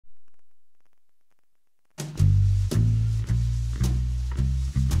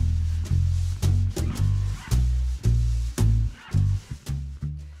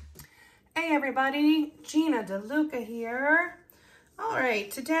everybody, Gina DeLuca here. All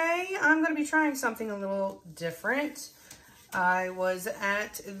right, today I'm going to be trying something a little different. I was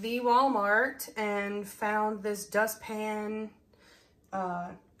at the Walmart and found this dustpan.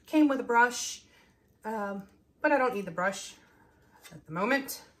 Came with a brush, but I don't need the brush at the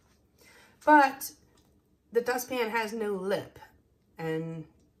moment. But the dustpan has no lip, and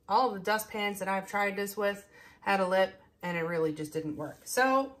all the dustpans that I've tried this with had a lip, and it really just didn't work.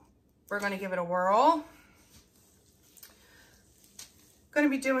 So we're going to give it a whirl. Going to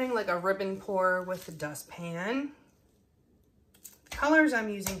be doing like a ribbon pour with the dustpan. The colors I'm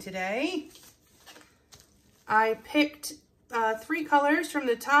using today, I picked 3 colors from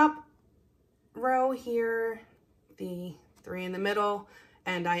the top row here, the 3 in the middle,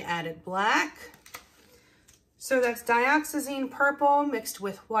 and I added black. So that's Dioxazine Purple mixed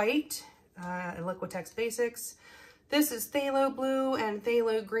with white, Liquitex Basics. This is Phthalo Blue and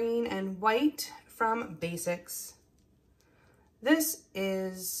Phthalo Green and white from Basics. This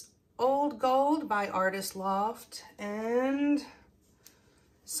is Old Gold by artist Loft, and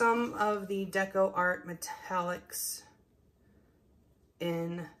some of the DecoArt Metallics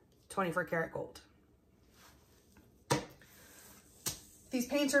in 24 karat gold. These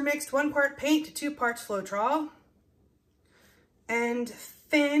paints are mixed 1 part paint, 2 parts Floetrol, and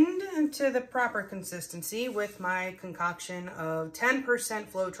thinned to the proper consistency with my concoction of 10%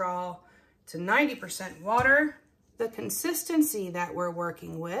 Floetrol to 90% water. The consistency that we're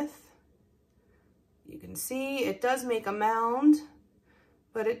working with, you can see it does make a mound,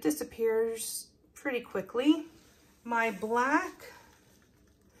 but it disappears pretty quickly. My black,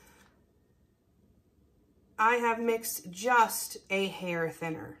 I have mixed just a hair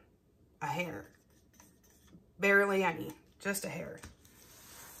thinner, barely any, just a hair.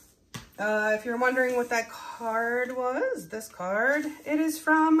 If you're wondering what that card was, this card, it is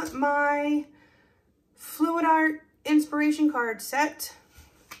from my DeLuca inspiration card set.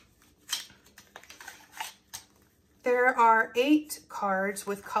 There are 8 cards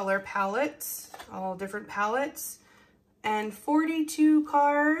with color palettes, all different palettes, and 42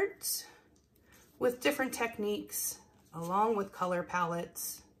 cards with different techniques along with color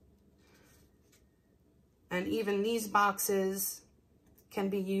palettes. And even these boxes can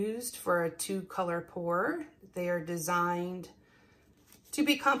be used for a 2-color pour. They are designed to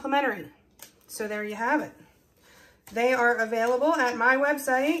be complementary. So there you have it. They are available at my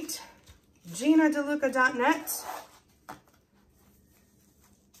website, ginadeluca.net.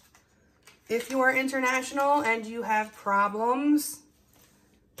 If you are international and you have problems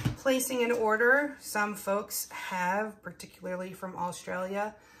placing an order, some folks have, particularly from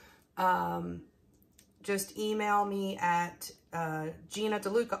Australia, just email me at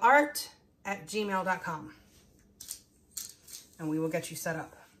ginadelucaart@gmail.com and we will get you set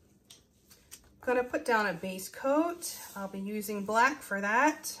up. I'm gonna put down a base coat. I'll be using black for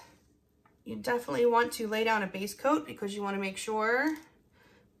that. You definitely want to lay down a base coat because you want to make sure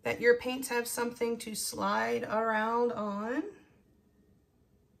that your paints have something to slide around on.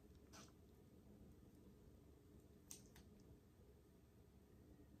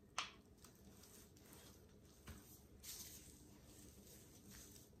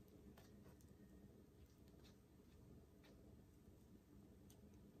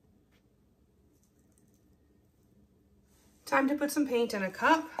 Time to put some paint in a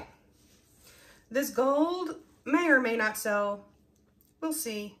cup. This gold may or may not sell. We'll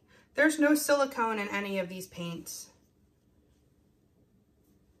see. There's no silicone in any of these paints.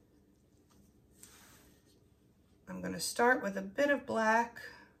 I'm going to start with a bit of black.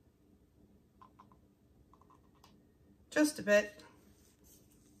 Just a bit.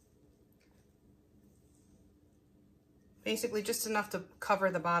 Basically just enough to cover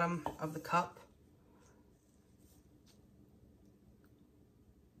the bottom of the cup.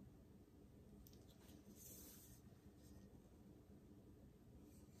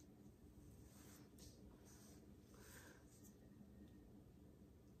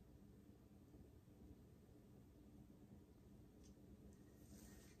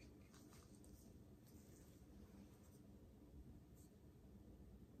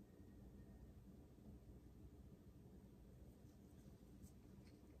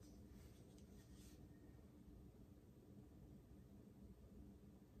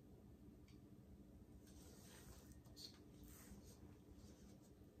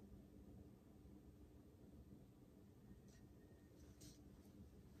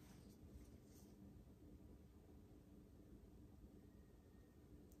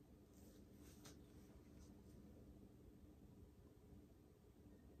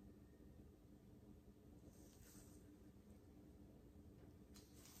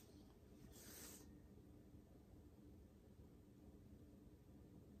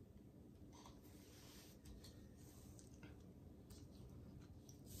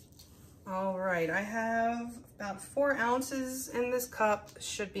 All right, I have about 4 ounces in this cup.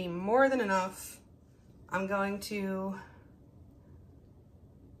 Should be more than enough. I'm going to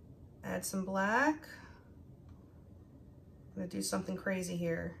add some black. I'm gonna do something crazy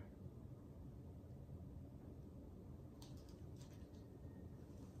here.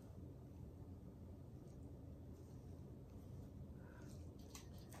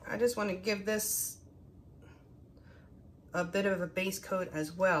 I just want to give this a bit of a base coat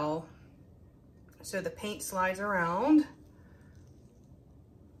as well, so the paint slides around.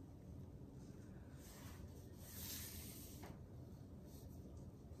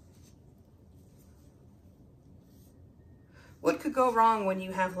 What could go wrong when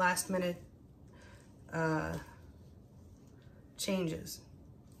you have last minute changes?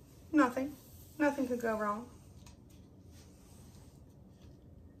 Nothing. Nothing could go wrong.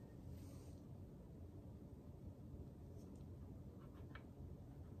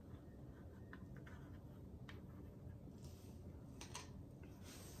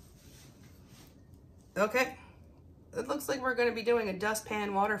 Okay, it looks like we're going to be doing a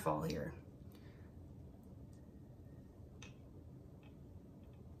dustpan waterfall here.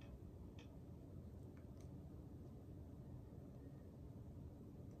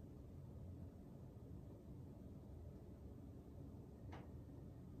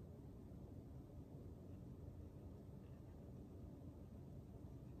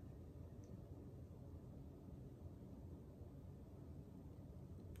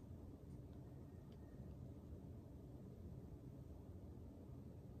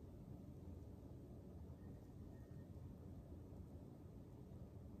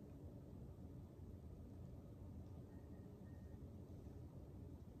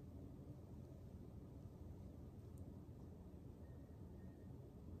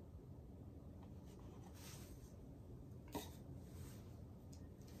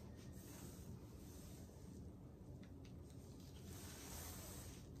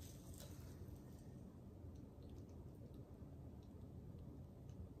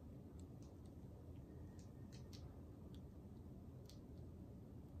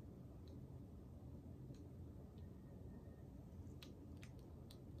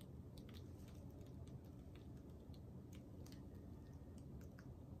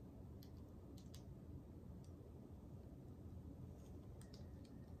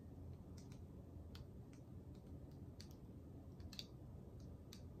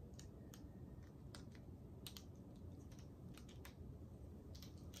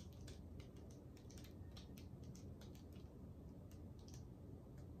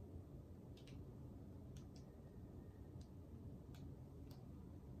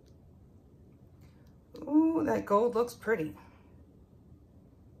 Ooh, that gold looks pretty.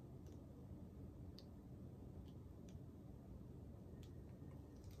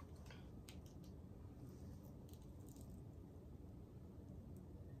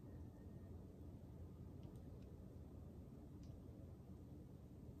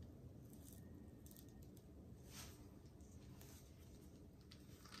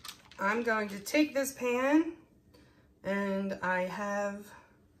 I'm going to take this pan, and I have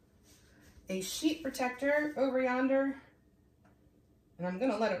a sheet protector over yonder, and I'm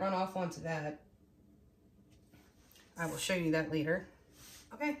gonna let it run off onto that. I will show you that later.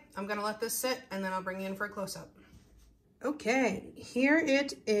 Okay, I'm gonna let this sit, and then I'll bring you in for a close-up. Okay, here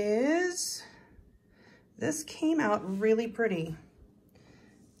it is. This came out really pretty.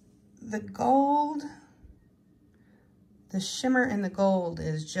 The gold, the shimmer in the gold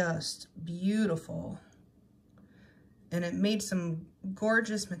is just beautiful. And it made some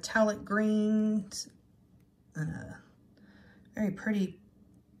gorgeous metallic greens and a very pretty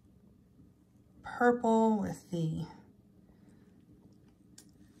purple with the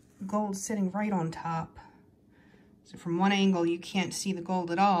gold sitting right on top. So from one angle, you can't see the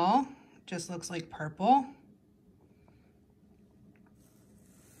gold at all. It just looks like purple.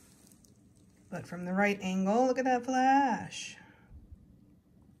 But from the right angle, look at that flash.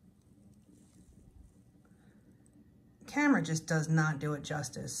 The camera just does not do it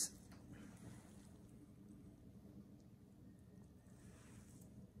justice.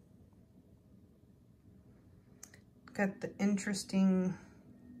 Got the interesting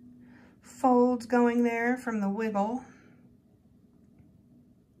folds going there from the wiggle.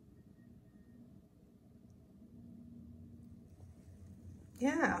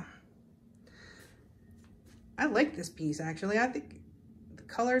 Yeah. I like this piece, actually. I think the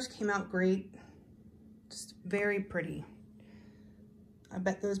colors came out great. Just very pretty. I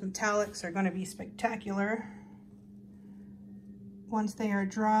bet those metallics are going to be spectacular once they are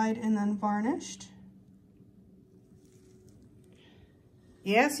dried and then varnished.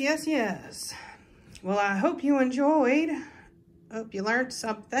 Yes, yes, yes. Well, I hope you enjoyed. Hope you learned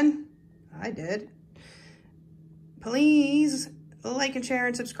something. I did. Please like and share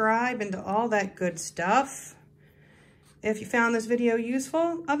and subscribe and all that good stuff. If you found this video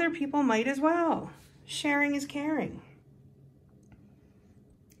useful, other people might as well. Sharing is caring.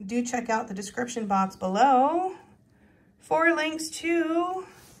 Do check out the description box below for links to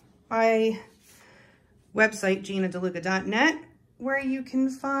my website, GinaDeLuca.net, where you can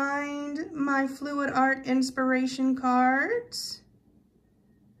find my fluid art inspiration cards.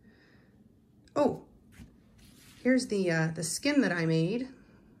 Oh, here's the skin that I made.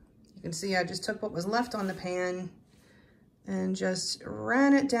 You can see I just took what was left on the pan and just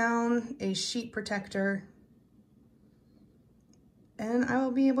ran it down a sheet protector. And I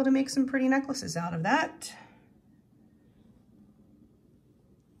will be able to make some pretty necklaces out of that.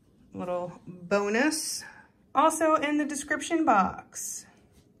 Little bonus. Also in the description box,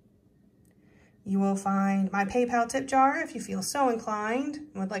 you will find my PayPal tip jar if you feel so inclined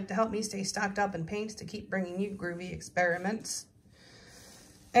and would like to help me stay stocked up in paints to keep bringing you groovy experiments.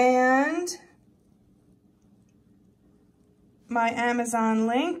 And my Amazon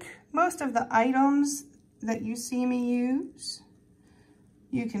link. Most of the items that you see me use,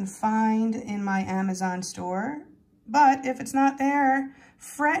 you can find in my Amazon store. But if it's not there,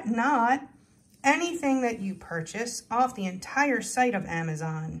 fret not. Anything that you purchase off the entire site of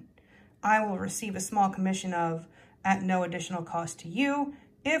Amazon, I will receive a small commission of at no additional cost to you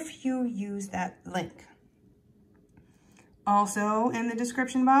if you use that link. Also in the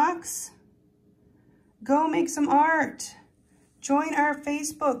description box, go make some art. Join our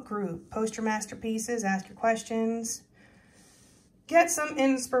Facebook group. Post your masterpieces, ask your questions, get some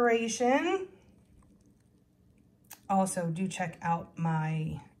inspiration. Also, do check out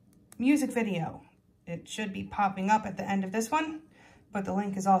my music video. It should be popping up at the end of this one, but the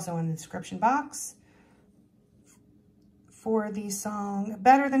link is also in the description box for the song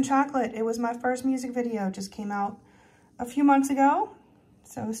Better Than Chocolate. It was my first music video. It just came out a few months ago,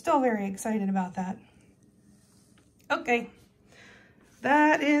 so still very excited about that. Okay.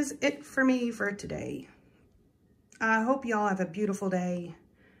 That is it for me for today. I hope y'all have a beautiful day.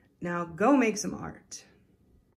 Now go make some art.